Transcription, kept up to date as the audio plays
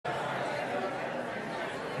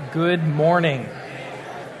Good morning.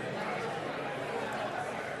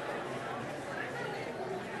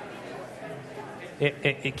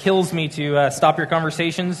 It kills me to stop your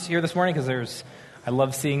conversations here this morning because I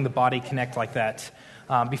love seeing the body connect like that.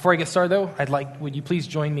 Before I get started, though, would you please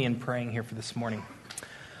join me in praying here for this morning?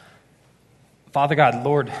 Father God,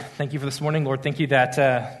 Lord, thank you for this morning. Lord, thank you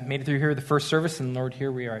that made it through here the first service, and Lord,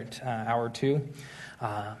 here we are at hour 2.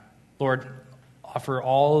 Lord, offer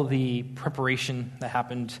all the preparation that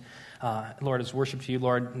happened, Lord, as worship to you,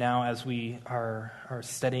 Lord. Now as we are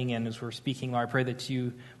studying and as we're speaking, Lord, I pray that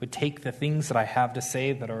you would take the things that I have to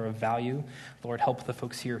say that are of value. Lord, help the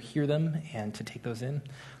folks here hear them and to take those in.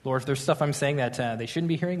 Lord, if there's stuff I'm saying that they shouldn't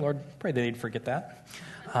be hearing, Lord, pray that they'd forget that.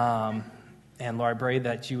 And Lord, I pray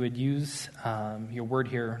that you would use your word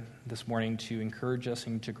here this morning to encourage us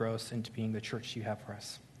and to grow us into being the church you have for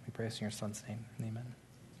us. We pray this in your Son's name. Amen.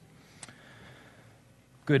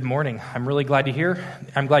 Good morning. I'm really glad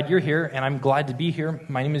I'm glad you're here, and I'm glad to be here.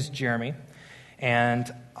 My name is Jeremy, and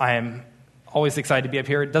I'm always excited to be up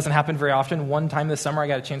here. It doesn't happen very often. One time this summer, I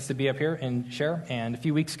got a chance to be up here and share, and a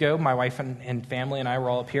few weeks ago, my wife and family and I were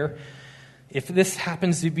all up here. If this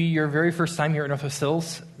happens to be your very first time here at Northwest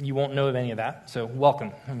Hills, you won't know of any of that, so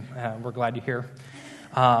welcome. We're glad you're here.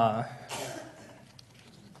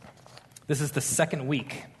 This is the second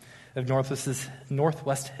week of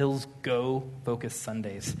Northwest Hills Go Focus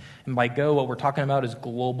Sundays. And by Go, what we're talking about is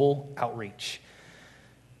global outreach.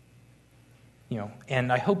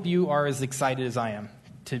 And I hope you are as excited as I am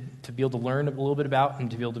to be able to learn a little bit about and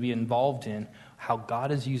to be able to be involved in how God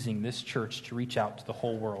is using this church to reach out to the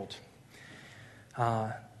whole world.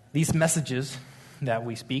 These messages that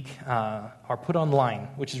we speak are put online,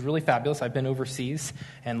 which is really fabulous. I've been overseas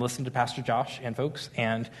and listened to Pastor Josh and folks,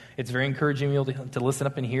 and it's very encouraging to be able to listen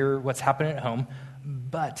up and hear what's happening at home.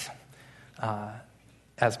 But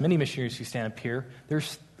as many missionaries who stand up here,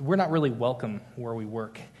 we're not really welcome where we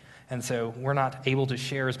work. And so we're not able to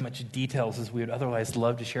share as much details as we would otherwise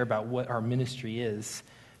love to share about what our ministry is,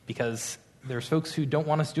 because there's folks who don't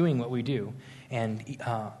want us doing what we do. And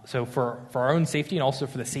so for our own safety and also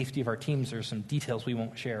for the safety of our teams, there's some details we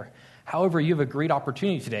won't share. However, you have a great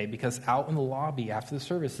opportunity today because out in the lobby after the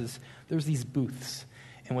services, there's these booths.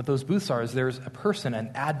 And what those booths are is there's a person,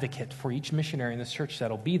 an advocate for each missionary in this church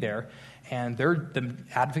that'll be there. And the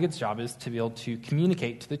advocate's job is to be able to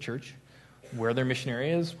communicate to the church where their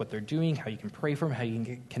missionary is, what they're doing, how you can pray for them, how you can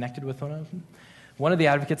get connected with one of them. One of the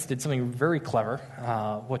advocates did something very clever,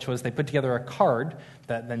 which was they put together a card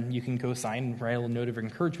that then you can go sign and write a little note of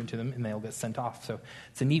encouragement to them, and they'll get sent off. So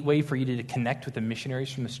it's a neat way for you to connect with the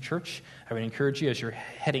missionaries from this church. I would encourage you, as you're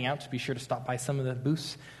heading out, to be sure to stop by some of the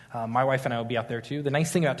booths. My wife and I will be out there, too. The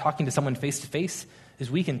nice thing about talking to someone face-to-face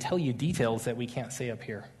is we can tell you details that we can't say up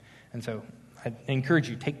here. And so I encourage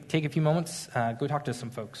you, take a few moments, go talk to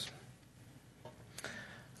some folks.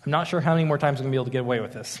 I'm not sure how many more times I'm going to be able to get away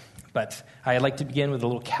with this, but I'd like to begin with a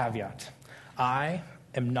little caveat. I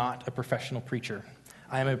am not a professional preacher.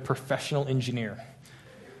 I am a professional engineer.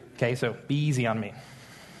 Okay, so be easy on me.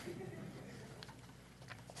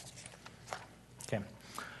 Okay. I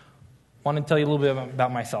want to tell you a little bit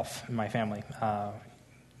about myself and my family.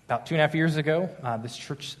 About 2.5 years ago, this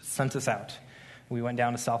church sent us out. We went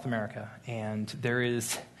down to South America, and there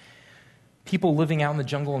is people living out in the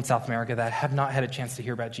jungle in South America that have not had a chance to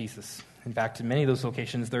hear about Jesus. In fact, in many of those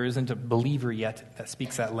locations, there isn't a believer yet that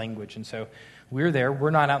speaks that language. And so we're there.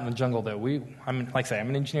 We're not out in the jungle, though. Like I say, I'm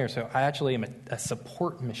an engineer, so I actually am a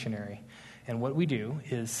support missionary. And what we do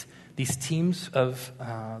is these teams of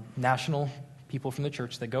national people from the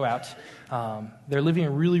church that go out, they're living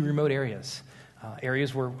in really remote areas,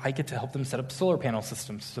 areas where I get to help them set up solar panel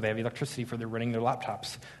systems so they have electricity for running their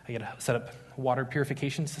laptops. I get to set up water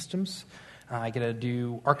purification systems. I get to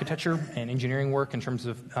do architecture and engineering work in terms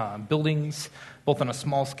of buildings, both on a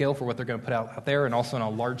small scale for what they're going to put out there and also on a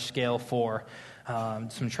large scale for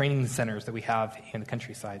some training centers that we have in the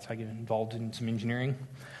countryside. So I get involved in some engineering.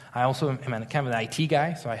 I also am kind of an IT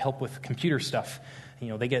guy, so I help with computer stuff.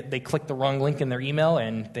 They click the wrong link in their email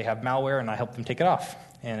and they have malware, and I help them take it off.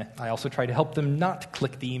 And I also try to help them not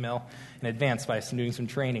click the email in advance by doing some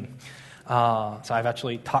training. So I've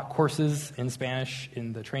actually taught courses in Spanish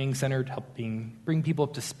in the training center to help bring people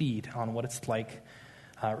up to speed on what it's like,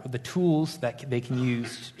 the tools that they can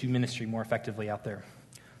use to do ministry more effectively out there.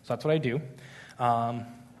 So that's what I do.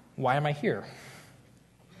 Why am I here?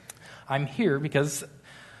 I'm here because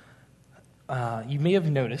you may have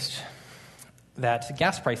noticed that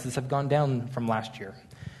gas prices have gone down from last year.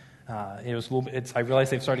 I realize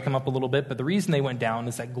they've started to come up a little bit, but the reason they went down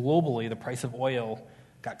is that globally the price of oil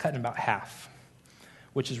got cut in about half,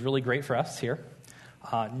 which is really great for us here.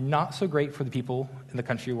 Not so great for the people in the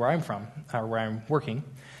country where I'm from, or where I'm working.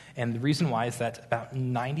 And the reason why is that about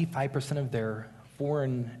 95% of their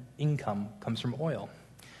foreign income comes from oil.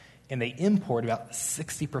 And they import about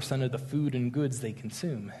 60% of the food and goods they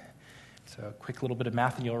consume. So a quick little bit of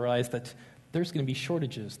math and you'll realize that there's going to be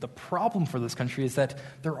shortages. The problem for this country is that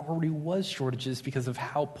there already was shortages because of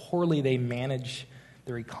how poorly they manage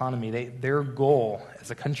their economy. Their goal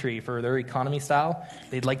as a country for their economy style,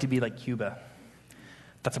 they'd like to be like Cuba.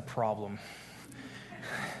 That's a problem.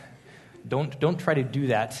 Don't try to do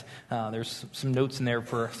that. There's some notes in there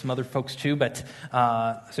for some other folks too. But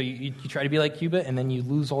so you try to be like Cuba, and then you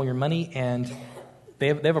lose all your money, and they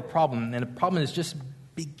have a problem. And the problem is just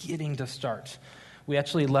beginning to start. We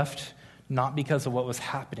actually left not because of what was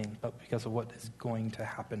happening, but because of what is going to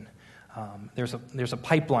happen. There's a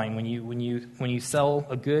pipeline. When you sell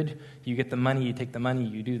a good, you get the money, you take the money,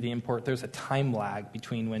 you do the import. There's a time lag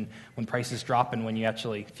between when prices drop and when you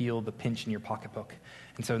actually feel the pinch in your pocketbook.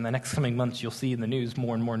 And so in the next coming months, you'll see in the news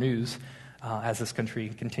more and more news as this country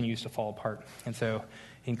continues to fall apart. And so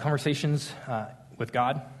in conversations with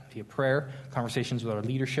God, via prayer, conversations with our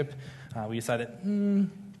leadership, we decided,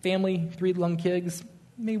 family, 3 young kids,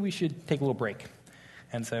 maybe we should take a little break.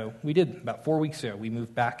 And so we did. About 4 weeks ago, we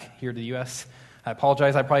moved back here to the U.S. I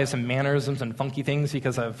apologize. I probably have some mannerisms and funky things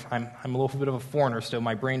because I'm a little bit of a foreigner still.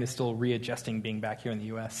 My brain is still readjusting being back here in the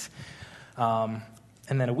U.S. And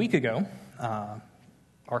then a week ago,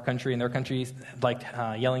 our country and their country liked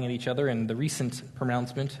yelling at each other, and the recent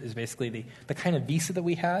pronouncement is basically the kind of visa that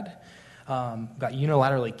we had got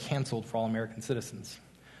unilaterally canceled for all American citizens.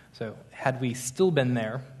 So had we still been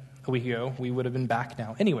there a week ago, we would have been back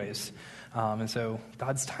now anyways. And so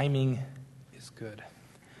God's timing is good.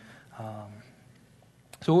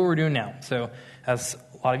 So what we're doing now. So as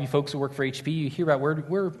a lot of you folks who work for HP, you hear about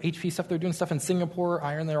where HP stuff, they're doing stuff in Singapore,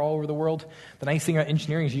 Ireland, they're all over the world. The nice thing about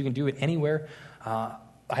engineering is you can do it anywhere.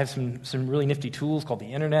 I have some really nifty tools called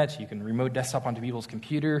the internet. You can remote desktop onto people's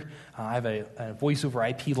computer. I have a voice over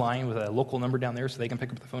IP line with a local number down there so they can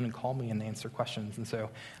pick up the phone and call me and answer questions. And so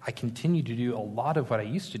I continue to do a lot of what I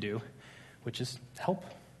used to do, which is help.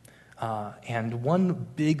 And one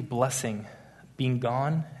big blessing being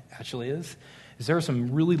gone actually is there are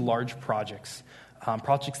some really large projects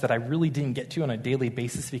that I really didn't get to on a daily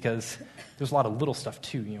basis because there's a lot of little stuff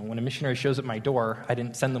too. You know, when a missionary shows at my door, I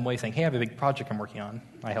didn't send them away saying, hey, I have a big project I'm working on.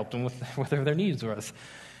 I helped them with whatever their needs was.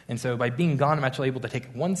 And so by being gone, I'm actually able to take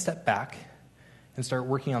one step back and start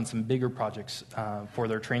working on some bigger projects for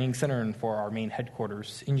their training center and for our main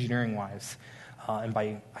headquarters, engineering-wise. And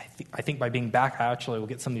I think by being back, I actually will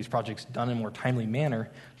get some of these projects done in a more timely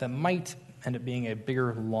manner that might end up being a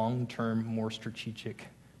bigger, long-term, more strategic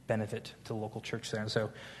benefit to the local church there. And so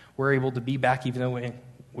we're able to be back even though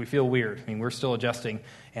we feel weird. I mean, we're still adjusting.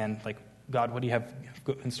 And like, God, what do you have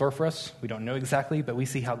in store for us? We don't know exactly, but we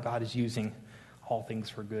see how God is using all things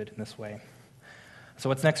for good in this way. So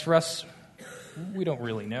what's next for us? We don't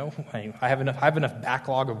really know. I have enough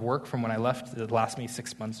backlog of work from when I left that lasts me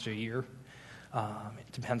 6 months to a year.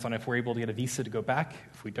 It depends on if we're able to get a visa to go back.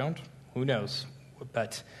 If we don't, who knows?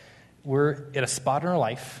 But we're at a spot in our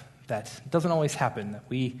life that doesn't always happen, that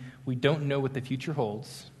we don't know what the future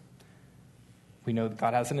holds. We know that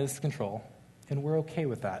God has it in His control, and we're okay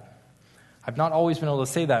with that. I've not always been able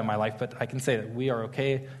to say that in my life, but I can say that we are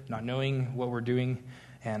okay not knowing what we're doing,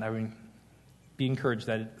 and I would be encouraged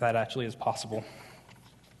that that actually is possible.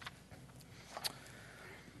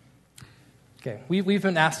 Okay, we've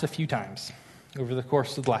been asked a few times over the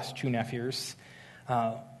course of the last 2.5 years,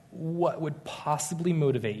 what would possibly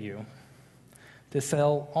motivate you to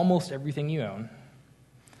sell almost everything you own,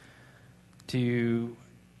 to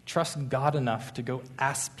trust God enough to go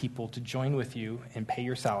ask people to join with you and pay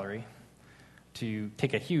your salary, to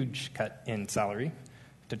take a huge cut in salary,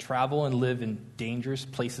 to travel and live in dangerous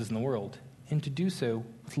places in the world, and to do so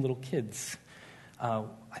with little kids. I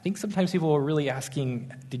think sometimes people are really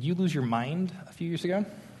asking, did you lose your mind a few years ago?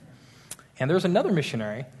 And there was another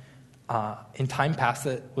missionary in time past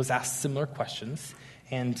that was asked similar questions,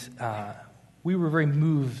 and we were very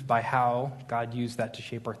moved by how God used that to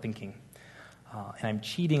shape our thinking. And I'm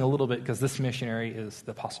cheating a little bit because this missionary is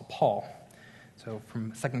the Apostle Paul. So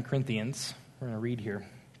from 2 Corinthians, we're going to read here.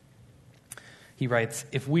 He writes,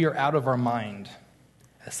 if we are out of our mind,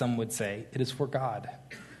 as some would say, it is for God.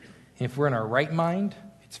 And if we're in our right mind,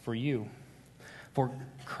 it's for you. For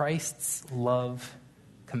Christ's love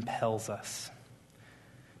compels us,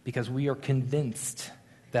 because we are convinced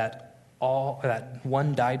that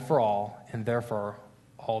one died for all, and therefore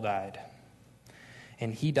all died.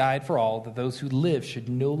 And He died for all, that those who live should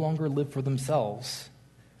no longer live for themselves,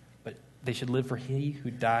 but they should live for he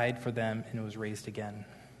who died for them and was raised again.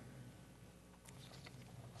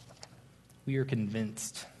 We are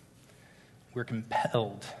convinced. We're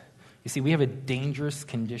compelled. You see, we have a dangerous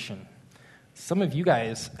condition. Some of you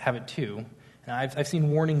guys have it too, and I've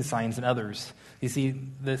seen warning signs in others. You see,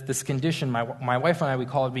 this condition, my wife and I, we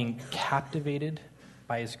call it being captivated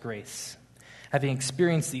by his grace. Having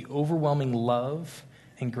experienced the overwhelming love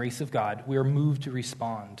and grace of God, we are moved to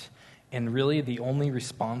respond. And really, the only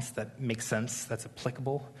response that makes sense, that's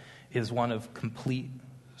applicable, is one of complete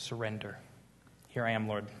surrender. Here I am,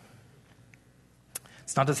 Lord.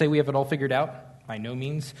 It's not to say we have it all figured out, by no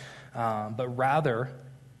means, but rather,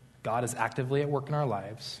 God is actively at work in our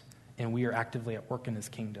lives, and we are actively at work in his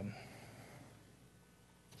kingdom.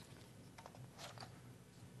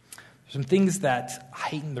 There's some things that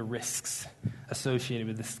heighten the risks associated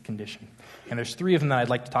with this condition. And there's three of them that I'd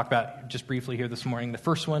like to talk about just briefly here this morning. The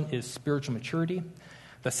first one is spiritual maturity.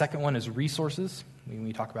 The second one is resources.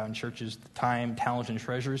 We talk about in churches the time, talent, and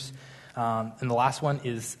treasures. And the last one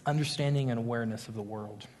is understanding and awareness of the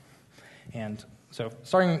world. And so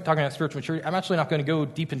talking about spiritual maturity, I'm actually not going to go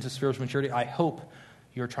deep into spiritual maturity. I hope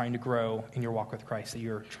you're trying to grow in your walk with Christ, that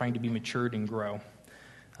you're trying to be matured and grow.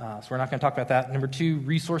 So we're not going to talk about that. Number two,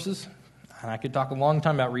 resources. And I could talk a long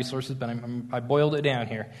time about resources, but I boiled it down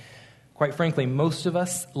here. Quite frankly, most of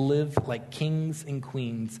us live like kings and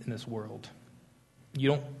queens in this world. You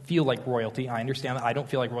don't feel like royalty. I understand that. I don't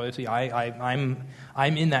feel like royalty. I'm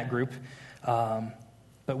in that group.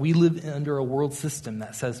 But we live under a world system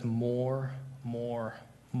that says more, more,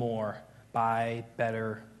 more. Buy,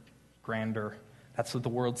 better, grander. That's what the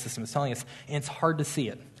world system is telling us. And it's hard to see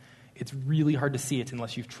it. It's really hard to see it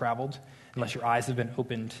unless you've traveled, unless your eyes have been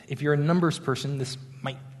opened. If you're a numbers person, this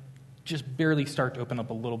might just barely start to open up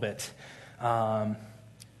a little bit.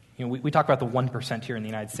 We talk about the 1% here in the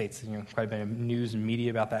United States. Quite a bit of news and media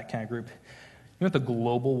about that kind of group. You know what the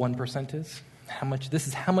global 1% is? This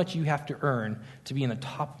is how much you have to earn to be in the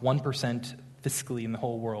top 1% fiscally in the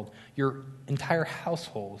whole world. Your entire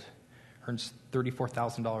household earns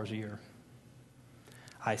 $34,000 a year.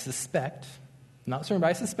 I suspect, not certain, but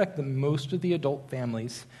I suspect that most of the adult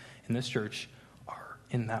families in this church are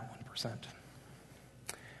in that 1%.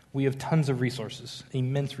 We have tons of resources,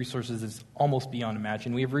 immense resources. It's almost beyond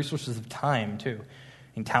imagine. We have resources of time, too,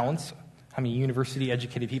 and talents. I mean,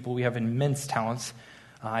 university-educated people, we have immense talents.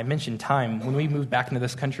 I mentioned time. When we moved back into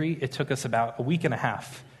this country, it took us about a week and a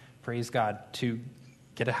half, praise God, to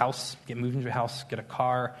get a house, get moved into a house, get a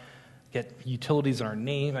car, get utilities in our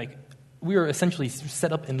name. We were essentially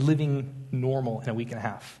set up and living normal in a week and a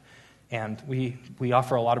half. And we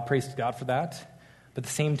offer a lot of praise to God for that. But at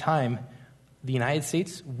the same time, the United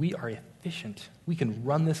States, we are efficient. We can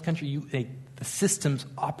run this country. The systems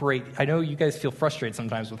operate. I know you guys feel frustrated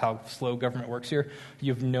sometimes with how slow government works here.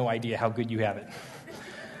 You have no idea how good you have it.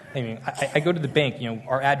 I mean, I go to the bank.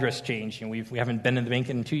 Our address changed. We haven't been in the bank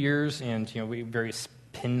in 2 years, and we have various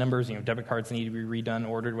PIN numbers. Debit cards need to be redone,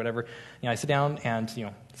 ordered, whatever. I sit down, and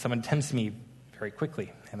someone attends to me very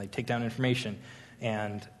quickly, and they take down information,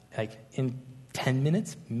 and in 10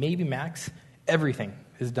 minutes, maybe max, everything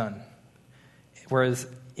is done. Whereas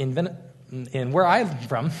in where I'm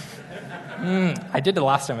from, I did it the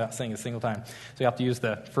last time without saying a single time. So you have to use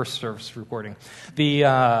the first service recording.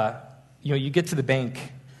 You get to the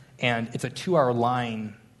bank, and it's a 2-hour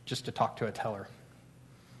line just to talk to a teller.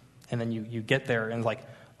 And then you get there, and it's like,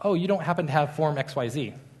 oh, you don't happen to have form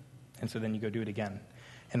XYZ. And so then you go do it again.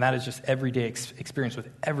 And that is just everyday experience with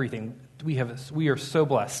everything. We are so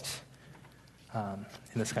blessed in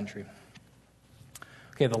this country.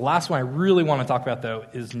 Okay, the last one I really want to talk about, though,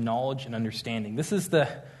 is knowledge and understanding. This is the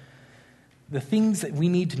things that we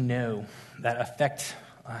need to know that affect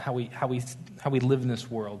how we live in this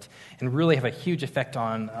world and really have a huge effect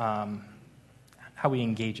on how we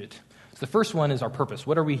engage it. So the first one is our purpose.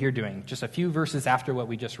 What are we here doing? Just a few verses after what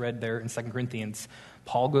we just read there in 2 Corinthians,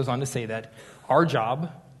 Paul goes on to say that our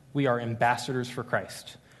job, we are ambassadors for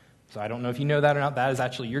Christ. So I don't know if you know that or not. That is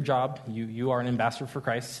actually your job. You are an ambassador for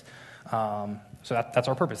Christ. So that's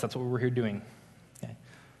our purpose. That's what we're here doing. Okay.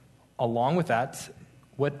 Along with that,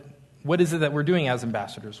 what is it that we're doing as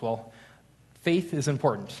ambassadors? Well, faith is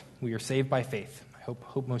important. We are saved by faith. I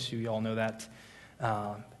hope most of you all know that.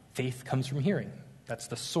 Faith comes from hearing. That's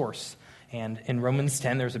the source. And in Romans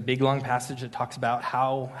 10, there's a big, long passage that talks about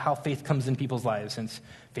how faith comes in people's lives, since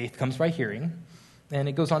faith comes by hearing. And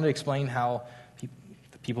it goes on to explain how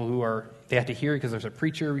people they have to hear because there's a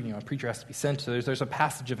preacher, a preacher has to be sent. So there's a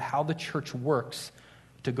passage of how the church works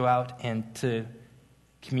to go out and to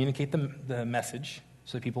communicate the message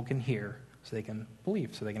so that people can hear, so they can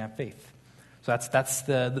believe, so they can have faith. So that's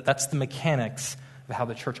the mechanics of of how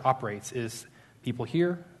the church operates is people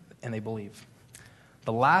hear and they believe.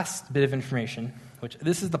 The last bit of information, which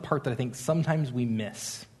this is the part that I think sometimes we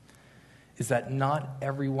miss, is that not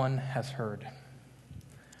everyone has heard.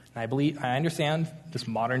 And I understand this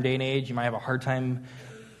modern day and age, you might have a hard time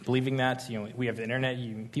believing that. We have the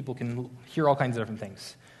internet, people can hear all kinds of different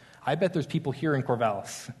things. I bet there's people here in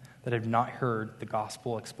Corvallis that have not heard the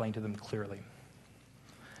gospel explained to them clearly.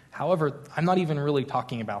 However, I'm not even really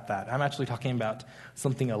talking about that. I'm actually talking about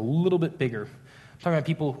something a little bit bigger. I'm talking about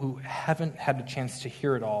people who haven't had a chance to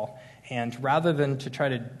hear it all. And rather than to try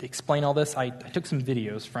to explain all this, I took some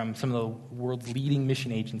videos from some of the world's leading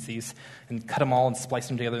mission agencies and cut them all and spliced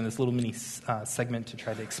them together in this little mini segment to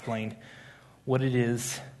try to explain what it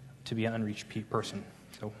is to be an unreached person.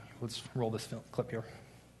 So let's roll this clip here.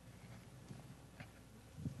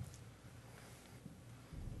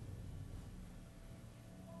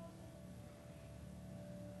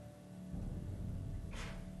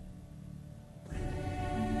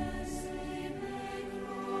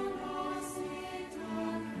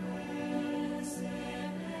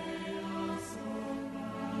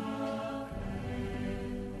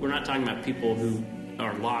 We're not talking about people who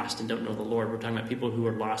are lost and don't know the Lord. We're talking about people who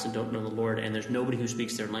are lost and don't know the Lord, and there's nobody who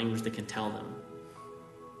speaks their language that can tell them.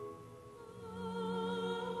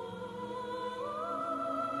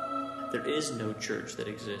 There is no church that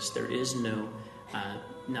exists. There is not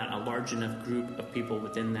a large enough group of people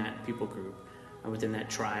within that people group, or within that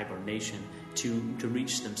tribe or nation, to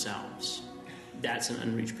reach themselves. That's an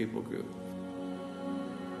unreached people group.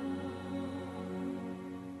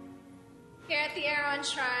 Here at the Erewhon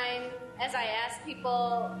Shrine, as I ask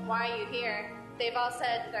people, why are you here? They've all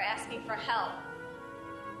said they're asking for help.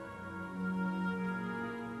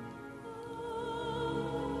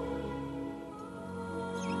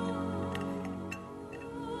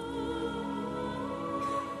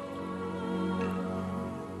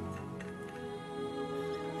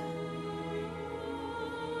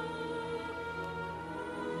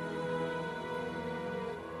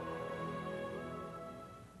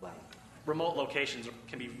 Remote locations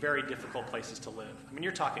can be very difficult places to live. I mean,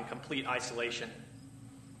 you're talking complete isolation.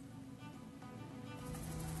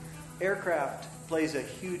 Aircraft plays a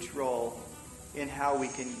huge role in how we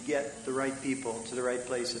can get the right people to the right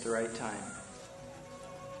place at the right time.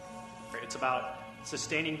 It's about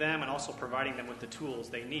sustaining them and also providing them with the tools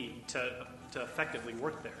they need to effectively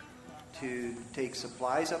work there. To take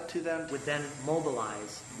supplies up to them. Would then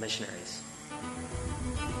mobilize missionaries.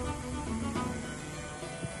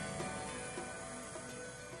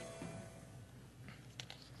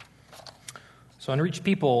 So unreached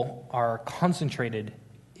people are concentrated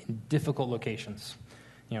in difficult locations.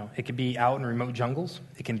 It could be out in remote jungles.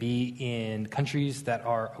 It can be in countries that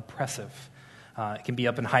are oppressive. It can be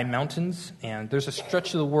up in high mountains. And there's a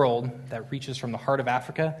stretch of the world that reaches from the heart of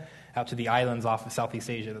Africa out to the islands off of Southeast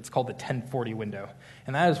Asia that's called the 1040 window.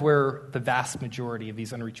 And that is where the vast majority of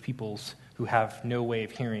these unreached peoples who have no way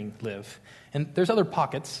of hearing live. And there's other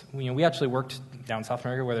pockets. We actually worked down South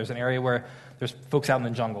America where there's an area where there's folks out in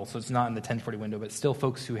the jungle, so it's not in the 1040 window, but still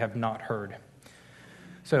folks who have not heard.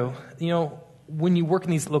 So, when you work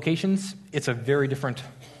in these locations, it's a very different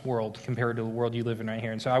world compared to the world you live in right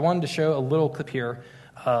here. And so I wanted to show a little clip here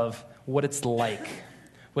of what it's like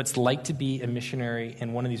to be a missionary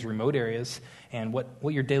in one of these remote areas and what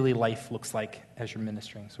your daily life looks like as you're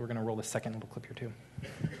ministering. So we're going to roll the second little clip here too.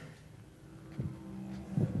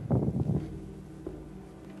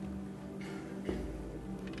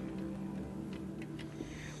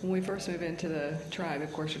 When we first move into the tribe,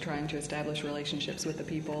 of course, you're trying to establish relationships with the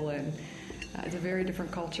people, and it's a very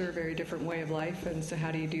different culture, very different way of life, and so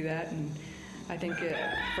how do you do that? And I think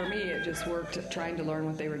for me, it just worked trying to learn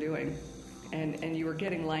what they were doing, and you were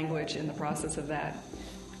getting language in the process of that.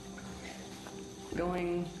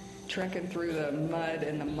 Trekking through the mud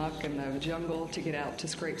and the muck and the jungle to get out to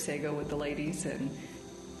scrape sago with the ladies, and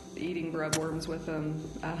eating grub worms with them,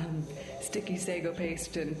 sticky sago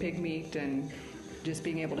paste and pig meat, and just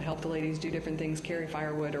being able to help the ladies do different things, carry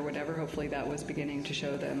firewood or whatever. Hopefully that was beginning to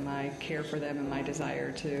show them my care for them and my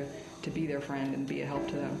desire to be their friend and be a help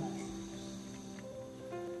to them.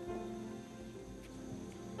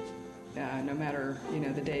 No matter,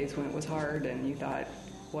 the days when it was hard and you thought,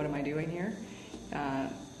 what am I doing here?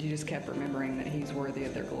 You just kept remembering that he's worthy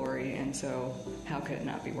of their glory, and so how could it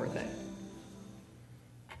not be worth it?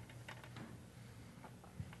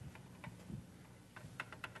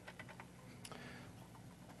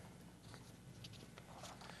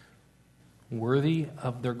 Worthy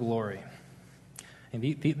of their glory. And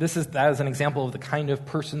that is an example of the kind of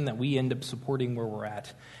person that we end up supporting where we're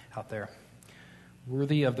at out there.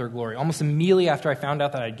 worthy of their glory. Almost immediately after I found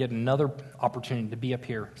out that I'd get another opportunity to be up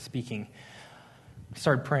here speaking, I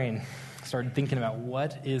started praying, started thinking about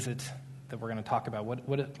what is it that we're going to talk about,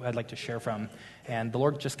 what I'd like to share from. And the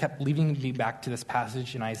Lord just kept leading me back to this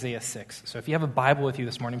passage in Isaiah 6. So if you have a Bible with you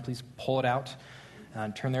this morning, please pull it out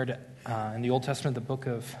and turn there to, in the Old Testament, the book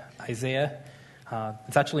of Isaiah.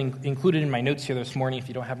 It's actually included in my notes here this morning if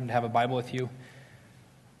you don't happen to have a Bible with you.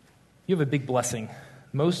 You have a big blessing.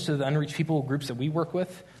 Most of the unreached people groups that we work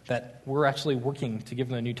with, that we're actually working to give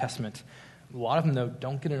them the New Testament, a lot of them, though,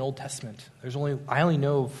 don't get an Old Testament. I only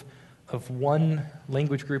know of one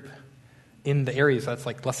language group in the area, so that's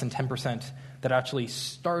like less than 10%, that actually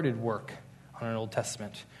started work on an Old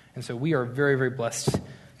Testament. And so we are very, very blessed.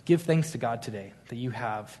 Give thanks to God today that you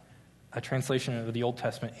have a translation of the Old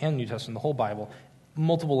Testament and New Testament, the whole Bible,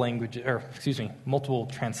 multiple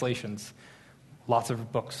translations, lots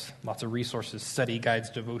of books, lots of resources, study guides,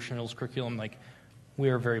 devotionals, curriculum. We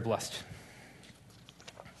are very blessed.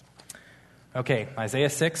 Okay, Isaiah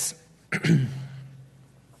 6.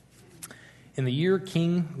 In the year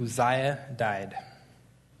King Uzziah died.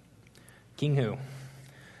 King who?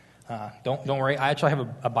 Don't worry, I actually have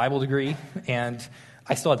a Bible degree, and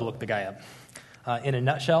I still had to look the guy up. In a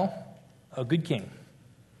nutshell, a good king.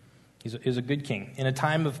 He's a good king in a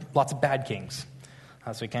time of lots of bad kings.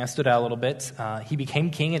 So he kind of stood out a little bit. He became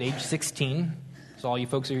king at age 16. So all you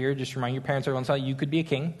folks who are here, just remind your parents every once in a while, you could be a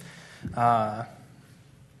king. I'm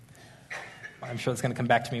sure that's going to come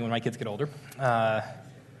back to me when my kids get older.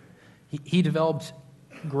 He developed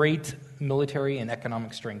great military and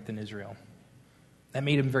economic strength in Israel. That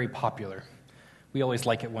made him very popular. We always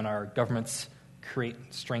like it when our governments create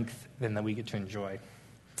strength and that we get to enjoy.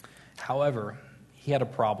 However, he had a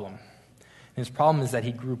problem. And his problem is that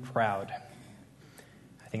he grew proud.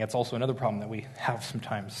 I think that's also another problem that we have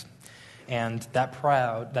sometimes. And that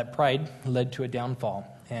pride led to a downfall.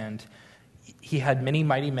 And he had many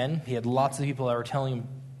mighty men. He had lots of people that were telling him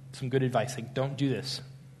some good advice, like, don't do this.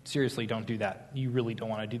 Seriously, don't do that. You really don't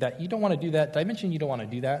want to do that. You don't want to do that. Did I mention you don't want to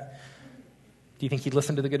do that? Do you think he'd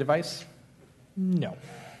listen to the good advice? No.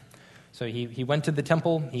 So he went to the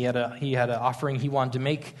temple. He had an offering he wanted to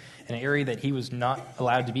make in an area that he was not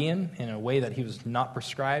allowed to be in a way that he was not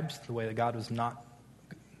prescribed, the way that God was not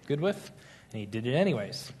good with, and he did it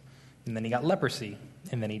anyways. And then he got leprosy,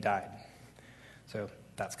 and then he died. So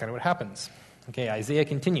that's kind of what happens. Okay, Isaiah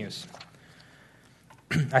continues.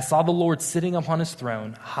 I saw the Lord sitting upon his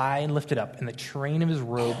throne, high and lifted up, and the train of his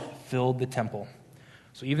robe filled the temple.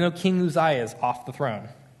 So even though King Uzziah is off the throne,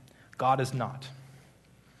 God is not.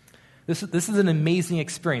 This is an amazing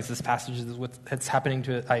experience. This passage is what's happening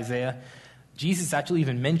to Isaiah. Jesus actually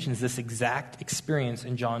even mentions this exact experience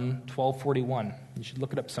in John 12:41. You should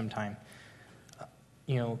look it up sometime.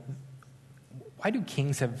 Why do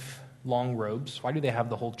kings have long robes? Why do they have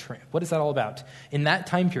the whole train? What is that all about? In that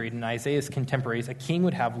time period, in Isaiah's contemporaries, a king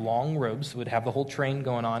would have long robes, would have the whole train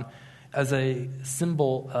going on as a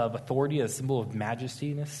symbol of authority, a symbol of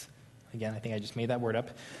majestiness. Again, I think I just made that word up.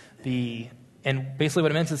 And basically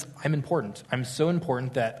what it meant is, I'm important. I'm so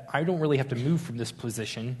important that I don't really have to move from this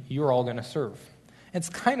position. You're all going to serve. It's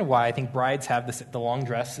kind of why I think brides have the long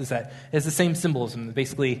dress, is that it's the same symbolism.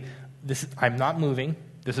 Basically, I'm not moving.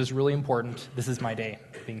 This is really important. This is my day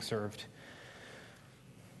being served.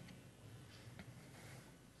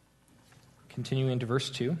 Continuing into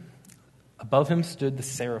verse 2. Above him stood the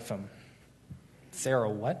seraphim.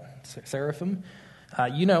 Seraphim?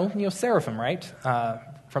 You know seraphim, right?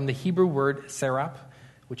 From the Hebrew word seraph,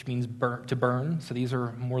 which means to burn. So these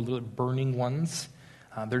are more little burning ones.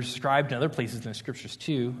 They're described in other places in the scriptures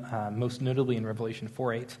too, most notably in Revelation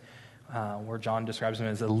 4:8, where John describes them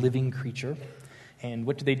as a living creature. And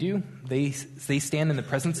what do? They stand in the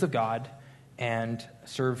presence of God and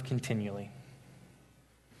serve continually.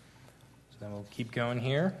 So then we'll keep going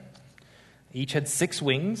here. Each had 6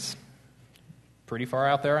 wings. Pretty far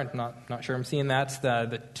out there. I'm not sure I'm seeing that.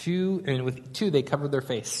 With 2, they covered their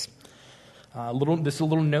face. This is a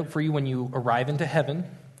little note for you when you arrive into heaven.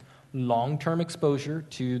 Long-term exposure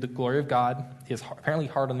to the glory of God is apparently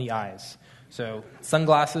hard on the eyes. So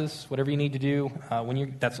sunglasses, whatever you need to do. When you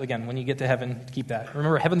get to heaven, keep that.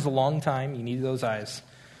 Remember, heaven's a long time. You need those eyes.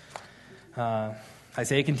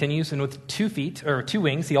 Isaiah continues, and with 2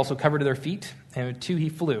 wings, he also covered their feet, and with 2 he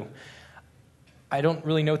flew. I don't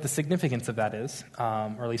really know what the significance of that is, or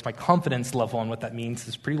at least my confidence level on what that means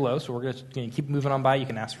is pretty low, so we're going to keep moving on by. You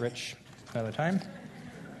can ask Rich another time.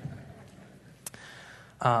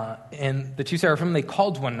 And the 2 seraphim, they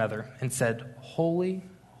called to one another and said, "Holy,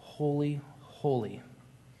 holy, holy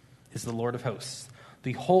is the Lord of hosts.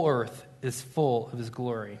 The whole earth is full of his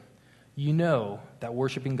glory." You know that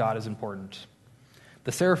worshiping God is important.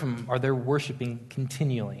 The seraphim are there worshiping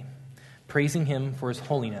continually, praising him for his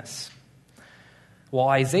holiness. While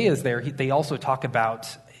Isaiah is there, they also talk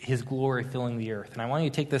about his glory filling the earth. And I want you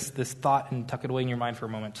to take this thought and tuck it away in your mind for a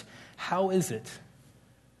moment. How is it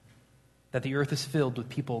that the earth is filled with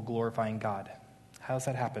people glorifying God? How does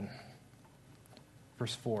that happen?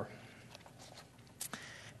 Verse 4.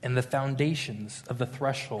 And the foundations of the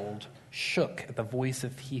threshold shook at the voice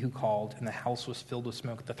of he who called, and the house was filled with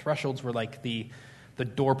smoke. The thresholds were like the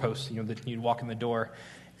doorposts, that you'd walk in the door.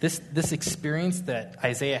 This experience that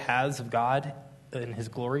Isaiah has of God and his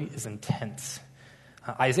glory is intense.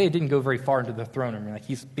 Isaiah didn't go very far into the throne room.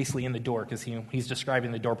 He's basically in the door because he's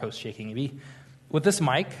describing the doorpost shaking. With this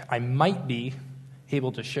mic, I might be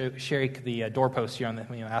able to shake the doorpost here.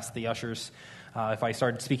 Ask the ushers if I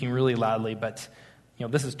started speaking really loudly. But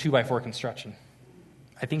this is 2x4 construction.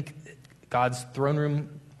 I think God's throne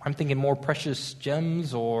room, I'm thinking more precious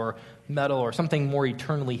gems or metal or something more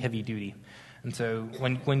eternally heavy duty. And so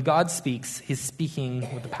when God speaks, he's speaking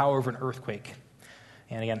with the power of an earthquake.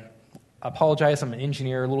 And again, I apologize, I'm an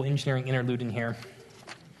engineer, a little engineering interlude in here.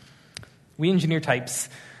 We engineer types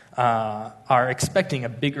are expecting a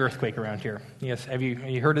big earthquake around here. Yes, have you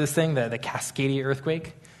heard of this thing, the Cascadia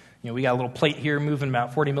earthquake? We got a little plate here moving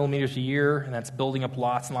about 40 millimeters a year, and that's building up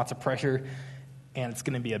lots and lots of pressure, and it's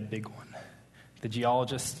going to be a big one. The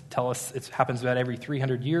geologists tell us it happens about every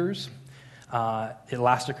 300 years. It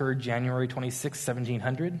last occurred January 26,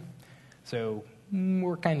 1700. So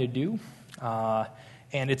we're kind of due.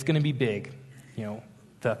 And it's going to be big.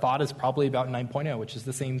 The thought is probably about 9.0, which is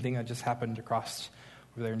the same thing that just happened across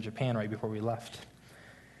over there in Japan right before we left.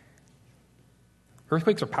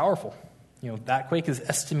 Earthquakes are powerful. That quake is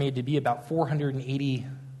estimated to be about 480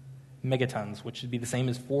 megatons, which would be the same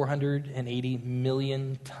as 480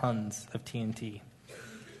 million tons of TNT.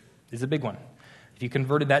 It's a big one. If you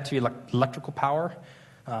converted that to electrical power,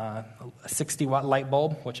 a 60-watt light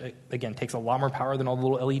bulb, which, again, takes a lot more power than all the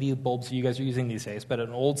little LED bulbs you guys are using these days, but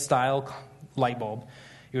an old-style light bulb,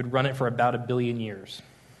 you would run it for about 1 billion years.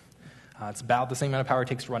 It's about the same amount of power it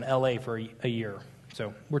takes to run LA for a year.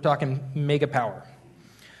 So we're talking mega power.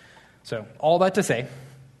 So all that to say,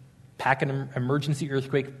 pack an emergency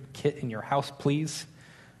earthquake kit in your house, please.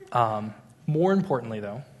 More importantly,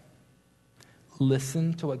 though,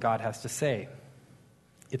 listen to what God has to say.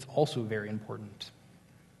 It's also very important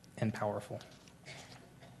and powerful.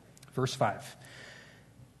 Verse 5.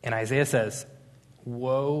 And Isaiah says,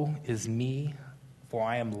 "Woe is me, for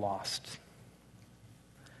I am lost."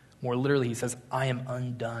 More literally, he says, "I am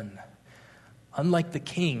undone." Unlike the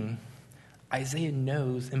king, Isaiah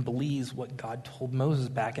knows and believes what God told Moses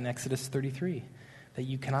back in Exodus 33, that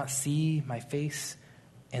you cannot see my face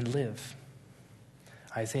and live.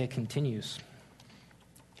 Isaiah continues,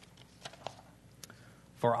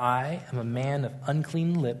 "For I am a man of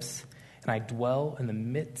unclean lips, and I dwell in the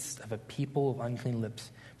midst of a people of unclean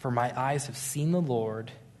lips. For my eyes have seen the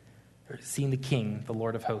Lord, or seen the King, the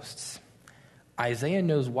Lord of hosts." Isaiah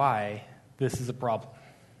knows why this is a problem.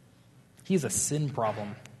 He has a sin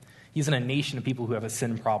problem. He's in a nation of people who have a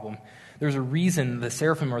sin problem. There's a reason the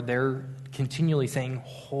seraphim are there continually saying,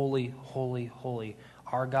 "Holy, holy, holy."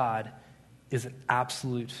 Our God is an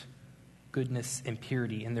absolute goodness and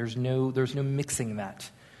purity, and there's no mixing that.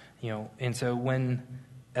 And so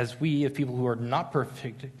as we, as people who are not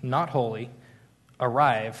perfect, not holy,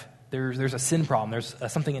 arrive, there's a sin problem. There's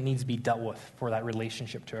something that needs to be dealt with for that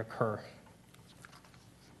relationship to occur.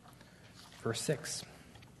 Verse 6.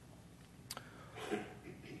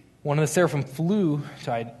 One of the seraphim flew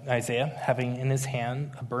to Isaiah, having in his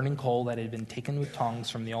hand a burning coal that had been taken with tongs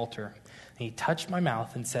from the altar. And he touched my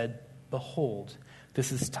mouth and said, "Behold,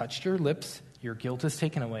 this has touched your lips, your guilt is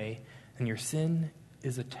taken away, and your sin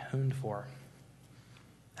is atoned for."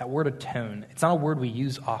 That word atone, it's not a word we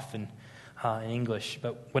use often in English,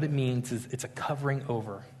 but what it means is it's a covering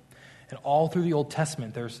over. And all through the Old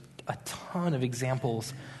Testament, there's a ton of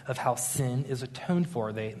examples of how sin is atoned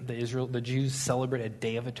for. The Jews celebrate a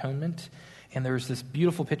Day of Atonement, and there's this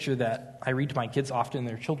beautiful picture that I read to my kids often in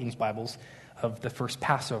their children's Bibles of the first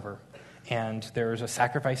Passover. And there's a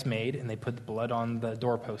sacrifice made, and they put the blood on the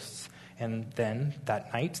doorposts. And then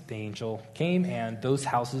that night, the angel came, and those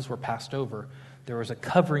houses were passed over. There was a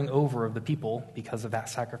covering over of the people because of that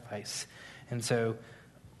sacrifice. And so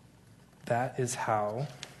that is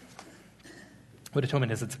what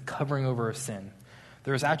atonement is. It's a covering over of sin.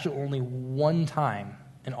 There is actually only one time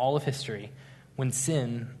in all of history when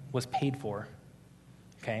sin was paid for.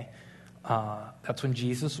 Okay? That's when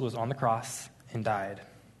Jesus was on the cross and died.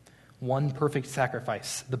 One perfect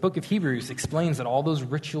sacrifice. The book of Hebrews explains that all those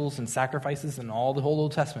rituals and sacrifices and all the whole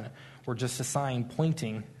Old Testament were just a sign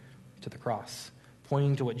pointing to the cross,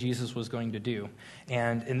 pointing to what Jesus was going to do.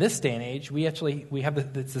 And in this day and age, we have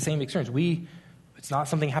it's the same experience. It's not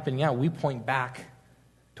something happening now. We point back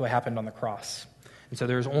to what happened on the cross. And so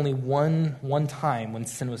there's only one time when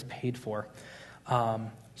sin was paid for.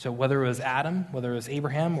 So whether it was Adam, whether it was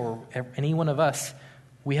Abraham, or any one of us,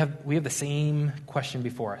 we have the same question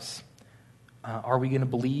before us. Are we going to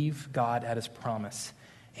believe God at his promise?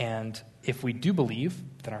 And if we do believe,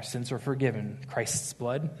 then our sins are forgiven. Christ's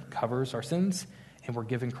blood covers our sins, and we're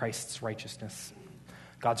given Christ's righteousness.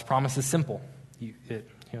 God's promise is simple.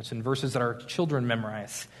 It's in verses that our children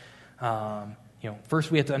memorize.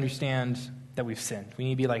 First we have to understand that we've sinned. We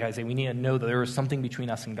need to be like Isaiah. We need to know that there is something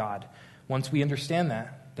between us and God. Once we understand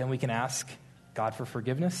that, then we can ask God for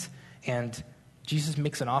forgiveness. And Jesus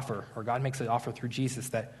makes an offer, or God makes an offer through Jesus,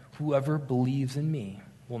 that whoever believes in me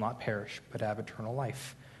will not perish, but have eternal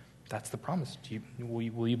life. That's the promise.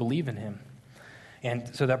 Will you believe in him?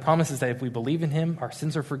 And so that promise is that if we believe in him, our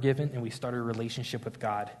sins are forgiven, and we start a relationship with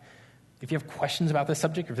God. If you have questions about this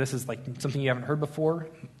subject, or if this is like something you haven't heard before,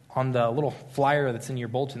 on the little flyer that's in your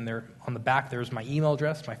bulletin there on the back, there's my email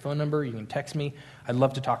address, my phone number. You can text me. I'd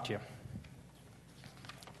love to talk to you.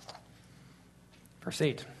 Verse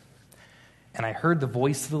 8. And I heard the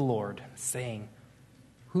voice of the Lord saying,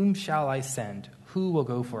 whom shall I send? Who will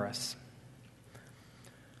go for us?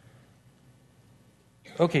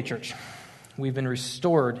 Okay, church. We've been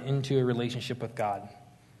restored into a relationship with God.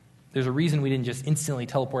 There's a reason we didn't just instantly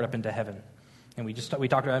teleport up into heaven. And we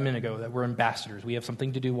talked about a minute ago that we're ambassadors. We have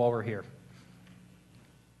something to do while we're here.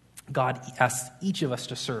 God asks each of us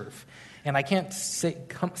to serve. And I can't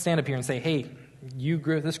stand up here and say, hey,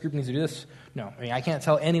 this group needs to do this. No, I can't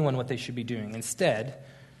tell anyone what they should be doing. Instead,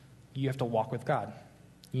 you have to walk with God.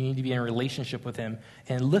 You need to be in a relationship with him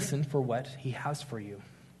and listen for what he has for you.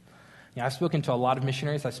 I've spoken to a lot of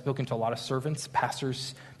missionaries. I've spoken to a lot of servants,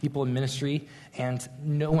 pastors, people in ministry, and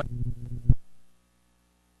no one...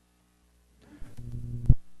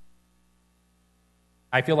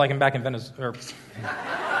 I feel like I'm back in Venezuela.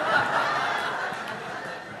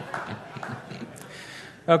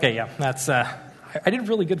 Okay, yeah, that's... I did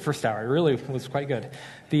really good first hour. I really was quite good.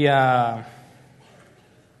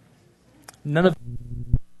 None of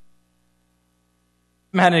them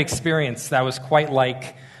had an experience that was quite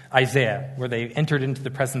like Isaiah, where they entered into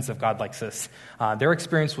the presence of God like this. Their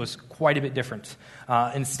experience was quite a bit different.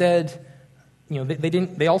 Instead,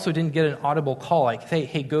 they also didn't get an audible call like,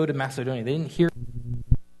 hey, go to Macedonia. They didn't hear.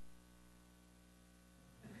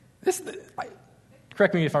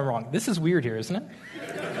 Correct me if I'm wrong. This is weird here, isn't it?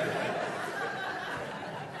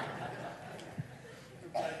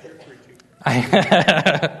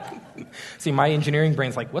 See, my engineering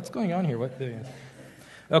brain's like, what's going on here?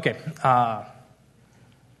 Okay.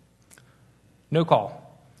 No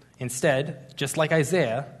call. Instead, just like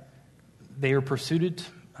Isaiah, they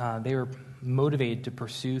are motivated to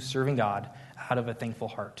pursue serving God out of a thankful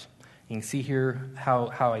heart. You can see here how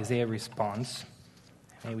Isaiah responds.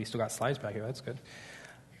 Hey, we still got slides back here. That's good.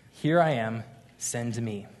 Here I am, send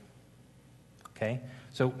me. Okay?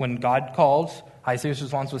 So when God called, Isaiah's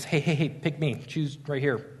response was, hey, pick me. Choose right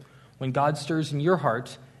here. When God stirs in your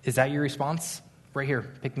heart, is that your response? Right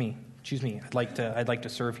here, pick me. Choose me. I'd like to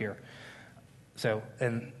serve here. So,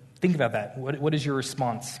 and think about that. What is your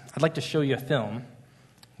response? I'd like to show you a film,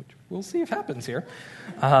 which we'll see if happens here,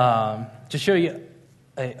 to show you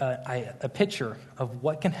a picture of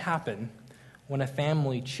what can happen when a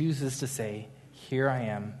family chooses to say, here I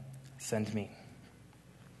am, send me.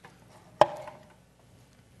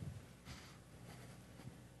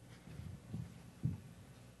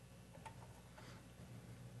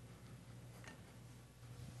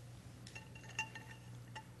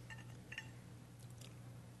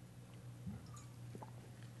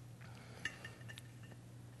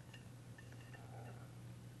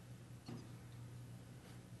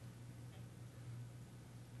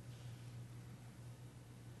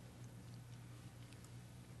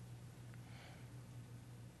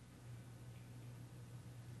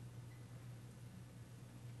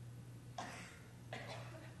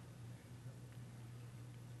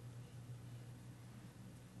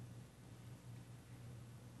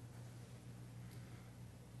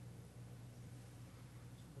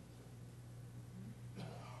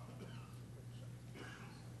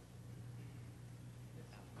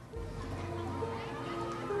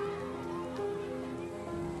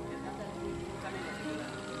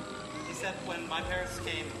 Said when my parents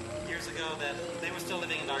came years ago that they were still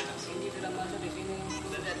living in darkness.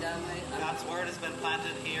 God's word has been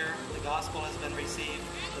planted here. The gospel has been received.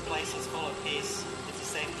 The place is full of peace. It's a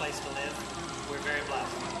safe place to live. We're very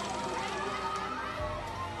blessed.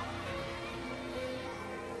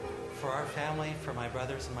 for our family, for my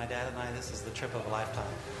brothers and my dad and I, this is the trip of a lifetime.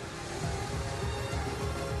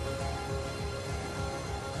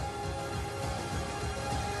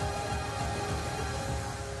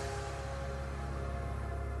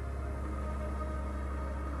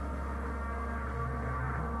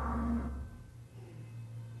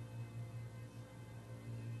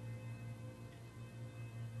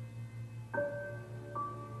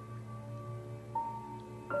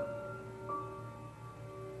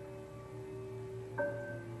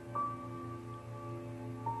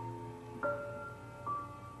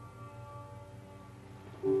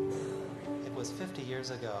 It was 50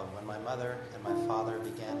 years ago when my mother and my father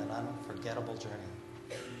began an unforgettable journey.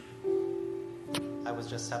 I was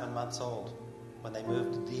just 7 months old when they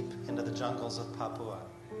moved deep into the jungles of Papua.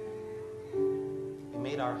 We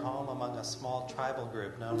made our home among a small tribal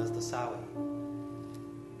group known as the Sawi.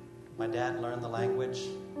 My dad learned the language,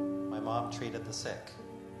 my mom treated the sick,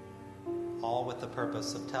 all with the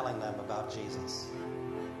purpose of telling them about Jesus.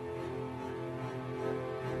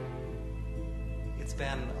 It's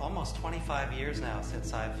been almost 25 years now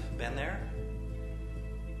since I've been there.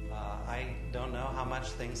 I don't know how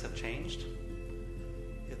much things have changed.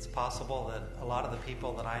 It's possible that a lot of the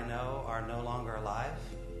people that I know are no longer alive.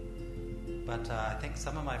 But I think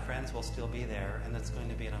some of my friends will still be there, and it's going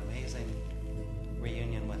to be an amazing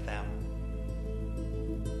reunion with them.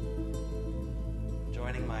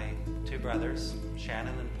 Joining my two brothers,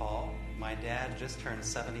 Shannon and Paul. My dad just turned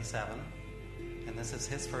 77, and this is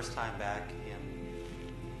his first time back in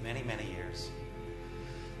many, many years.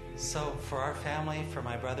 So for our family, for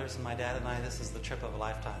my brothers and my dad and I, this is the trip of a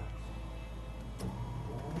lifetime.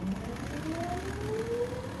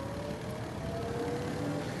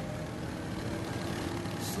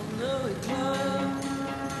 So now we climb,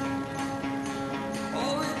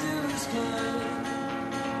 all we do is climb,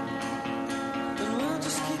 and we'll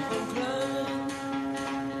just keep on climbing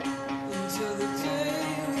until the day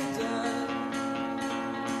we die,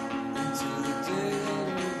 until the day that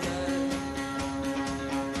we die, until the day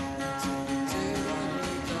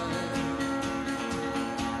that we die,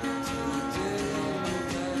 until the day that we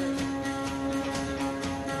die,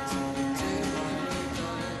 until the day that we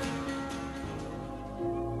die.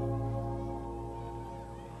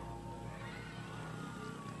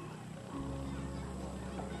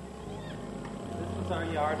 This is our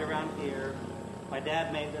yard around here. My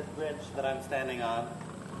dad made this bridge that I'm standing on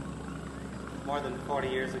more than 40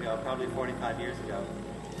 years ago, probably 45 years ago.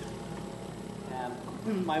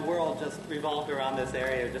 And my world just revolved around this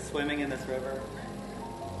area, just swimming in this river.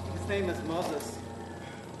 His name is Moses.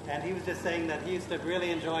 And he was just saying that he used to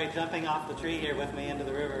really enjoy jumping off the tree here with me into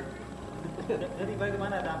the river. Jadi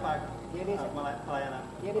bagaimana dampak pelayanan?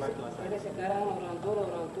 Jadi sekarang orang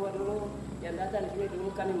tua dulu yang datang di sini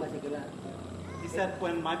dulu kami masih gelap. He said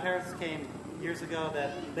when my parents came years ago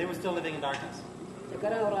that they were still living in darkness.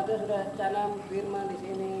 Sekarang orang tua sudah tanam firman di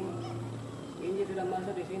sini, Injil sudah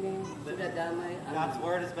masuk di sini, sudah damai. God's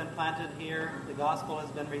word has been planted here. The gospel has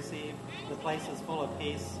been received. The place is full of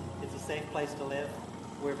peace. It's a safe place to live.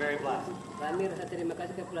 We're very blessed. Kami rasa terima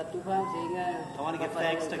kasih kepada Tuhan sehingga I want to give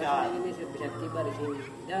thanks to God ini bisa tiba di sini.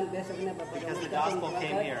 Dan besoknya Bapak because the gospel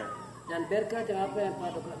came here. Dan berkat yang apa yang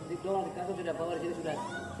Pak Donald dikasih sudah bawa di sini sudah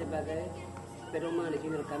sebagai pedoman di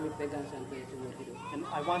sini kami pegang sampai seumur hidup. And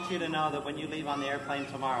I want you to know that when you leave on the airplane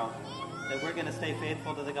tomorrow, that we're going to stay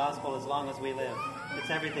faithful to the gospel as long as we live.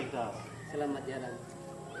 It's everything to us. Selamat jalan.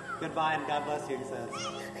 Goodbye and God bless you, he says.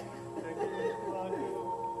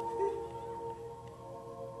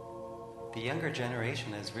 The younger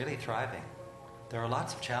generation is really thriving. There are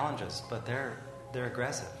lots of challenges, but they're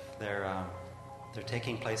aggressive. They're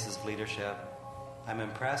taking places of leadership. I'm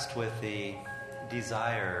impressed with the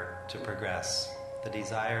desire to progress, the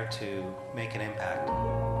desire to make an impact.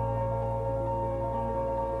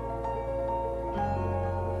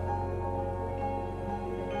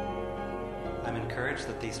 I'm encouraged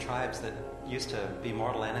that these tribes that used to be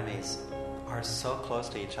mortal enemies are so close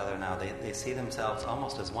to each other now. They see themselves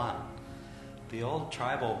almost as one. The old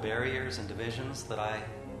tribal barriers and divisions that I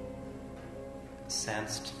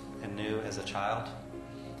sensed and knew as a child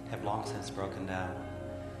have long since broken down.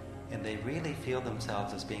 And they really feel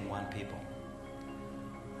themselves as being one people.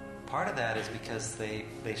 Part of that is because they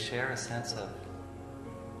share a sense of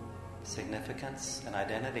significance and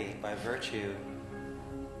identity by virtue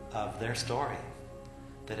of their story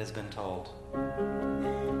that has been told.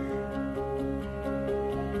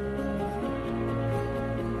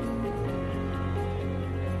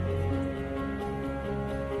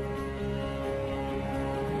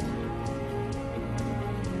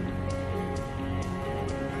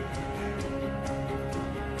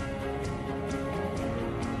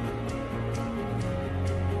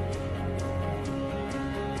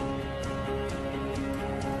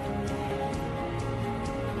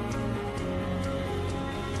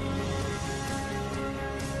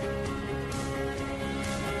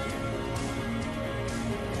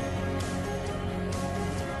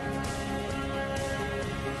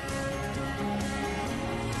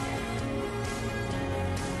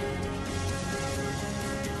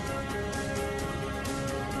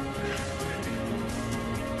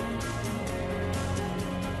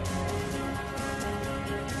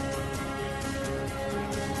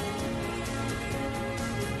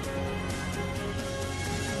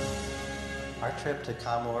 Our trip to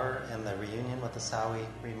Kamur and the reunion with the Sawi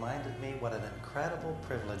reminded me what an incredible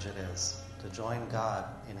privilege it is to join God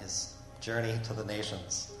in his journey to the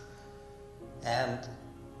nations. And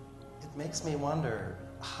it makes me wonder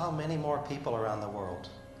how many more people around the world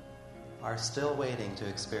are still waiting to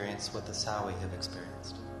experience what the Sawi have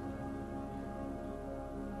experienced.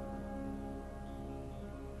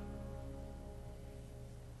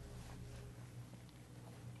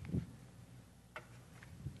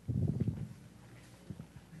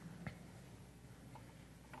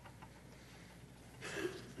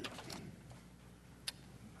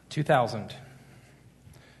 Two thousand.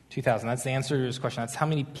 That's the answer to this question. That's how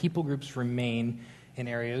many people groups remain in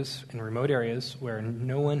areas, in remote areas, where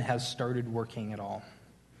no one has started working at all.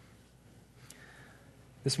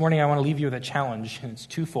 This morning I want to leave you with a challenge, and it's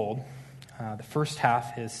twofold. The first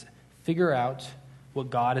half is figure out what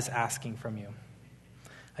God is asking from you.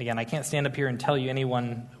 Again, I can't stand up here and tell you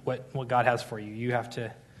anyone what God has for you. You have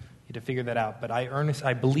to figure that out. But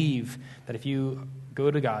I believe that if you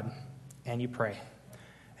go to God and you pray,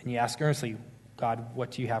 and you ask earnestly, God, what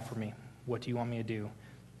do you have for me? What do you want me to do?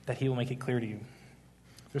 That he will make it clear to you.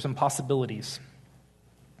 There's some possibilities.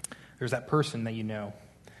 There's that person that you know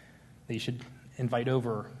that you should invite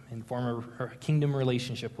over and form a kingdom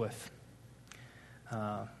relationship with.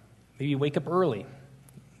 Maybe you wake up early.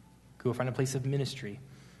 Go find a place of ministry.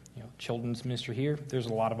 Children's ministry here. There's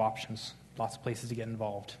a lot of options. Lots of places to get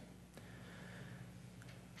involved.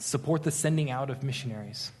 Support the sending out of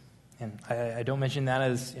missionaries. And I don't mention that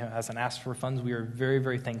as an ask for funds. We are very,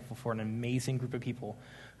 very thankful for an amazing group of people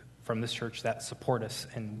from this church that support us,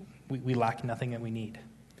 and we lack nothing that we need.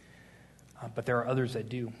 But there are others that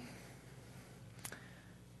do.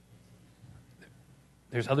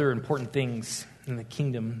 There's other important things in the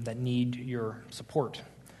kingdom that need your support,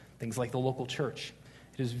 things like the local church.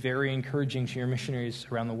 It is very encouraging to your missionaries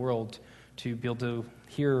around the world to be able to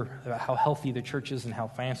hear about how healthy the church is and how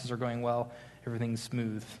finances are going well, everything's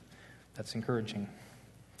smooth. That's encouraging.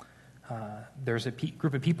 There's a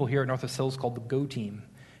group of people here at Northwest Hills called the Go Team.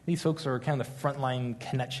 These folks are kind of the frontline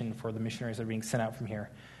connection for the missionaries that are being sent out from here.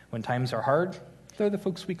 When times are hard, they're the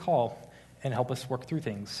folks we call and help us work through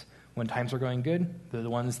things. When times are going good, they're the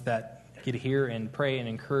ones that get to hear and pray and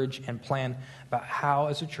encourage and plan about how,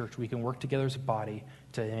 as a church, we can work together as a body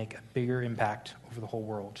to make a bigger impact over the whole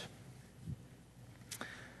world.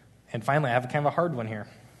 And finally, I have kind of a hard one here.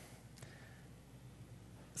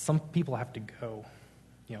 Some people have to go.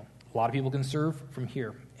 A lot of people can serve from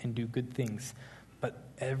here and do good things. But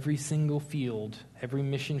every single field, every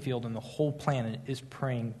mission field on the whole planet is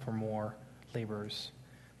praying for more laborers.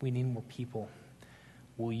 We need more people.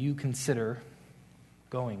 Will you consider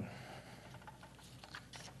going?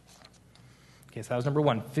 Okay, so that was number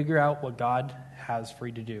one. Figure out what God has for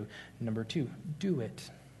you to do. Number two, do it.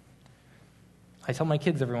 I tell my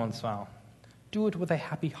kids every once in a while, do it with a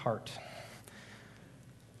happy heart.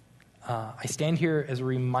 I stand here as a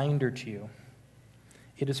reminder to you.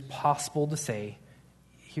 It is possible to say,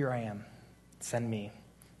 here I am, send me.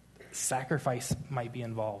 Sacrifice might be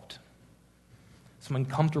involved. Some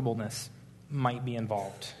uncomfortableness might be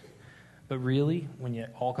involved. But really, when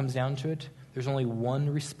it all comes down to it, there's only one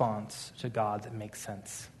response to God that makes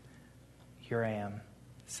sense. Here I am,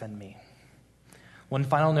 send me. One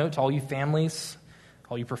final note to all you families,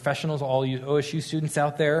 all you professionals, all you OSU students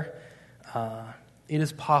out there, it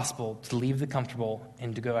is possible to leave the comfortable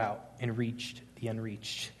and to go out and reach the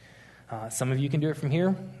unreached. Some of you can do it from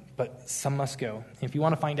here, but some must go. If you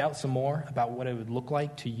want to find out some more about what it would look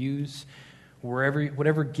like to use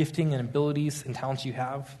whatever gifting and abilities and talents you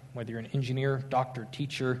have, whether you're an engineer, doctor,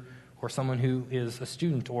 teacher, or someone who is a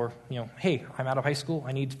student, or, hey, I'm out of high school,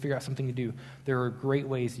 I need to figure out something to do. There are great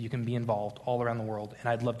ways that you can be involved all around the world, and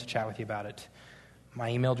I'd love to chat with you about it.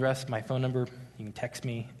 My email address, my phone number, you can text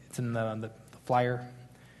me. It's in the flyer.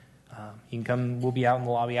 You can come, we'll be out in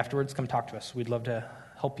the lobby afterwards. Come talk to us. We'd love to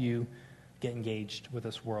help you get engaged with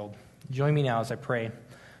this world. Join me now as I pray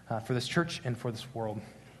for this church and for this world.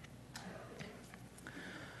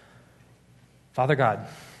 Father God,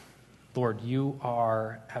 Lord, you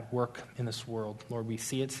are at work in this world. Lord, we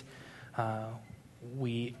see it.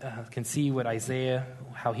 We can see what Isaiah,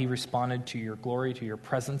 how he responded to your glory, to your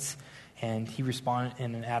presence, and he responded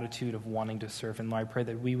in an attitude of wanting to serve. And Lord, I pray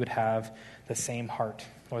that we would have the same heart,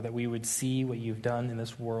 Lord, that we would see what you've done in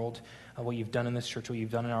this world, what you've done in this church, what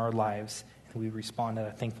you've done in our lives, and we respond out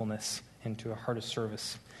of thankfulness and to a heart of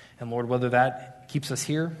service. And Lord, whether that keeps us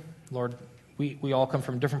here, Lord, we all come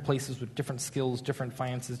from different places with different skills, different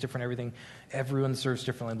finances, different everything. Everyone serves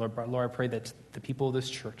differently, Lord. But Lord, I pray that the people of this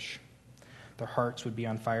church, their hearts would be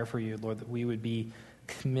on fire for you, Lord, that we would be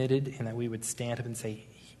committed and that we would stand up and say,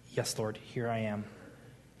 yes, Lord, here I am,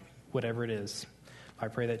 whatever it is. I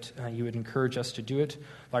pray that you would encourage us to do it.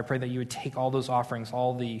 Lord, I pray that you would take all those offerings,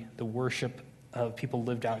 all the worship of people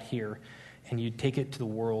lived out here, and you'd take it to the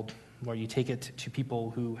world. Lord, you take it to people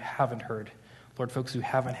who haven't heard. Lord, folks who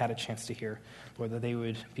haven't had a chance to hear. Lord, that they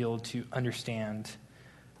would be able to understand.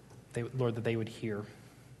 Lord, that they would hear,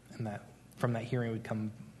 and that from that hearing would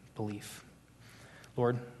come belief.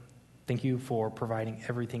 Lord, thank you for providing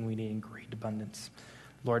everything we need in great abundance.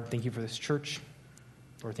 Lord, thank you for this church.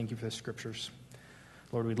 Lord, thank you for the scriptures.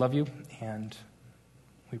 Lord, we love you, and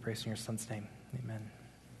we praise in your Son's name. Amen.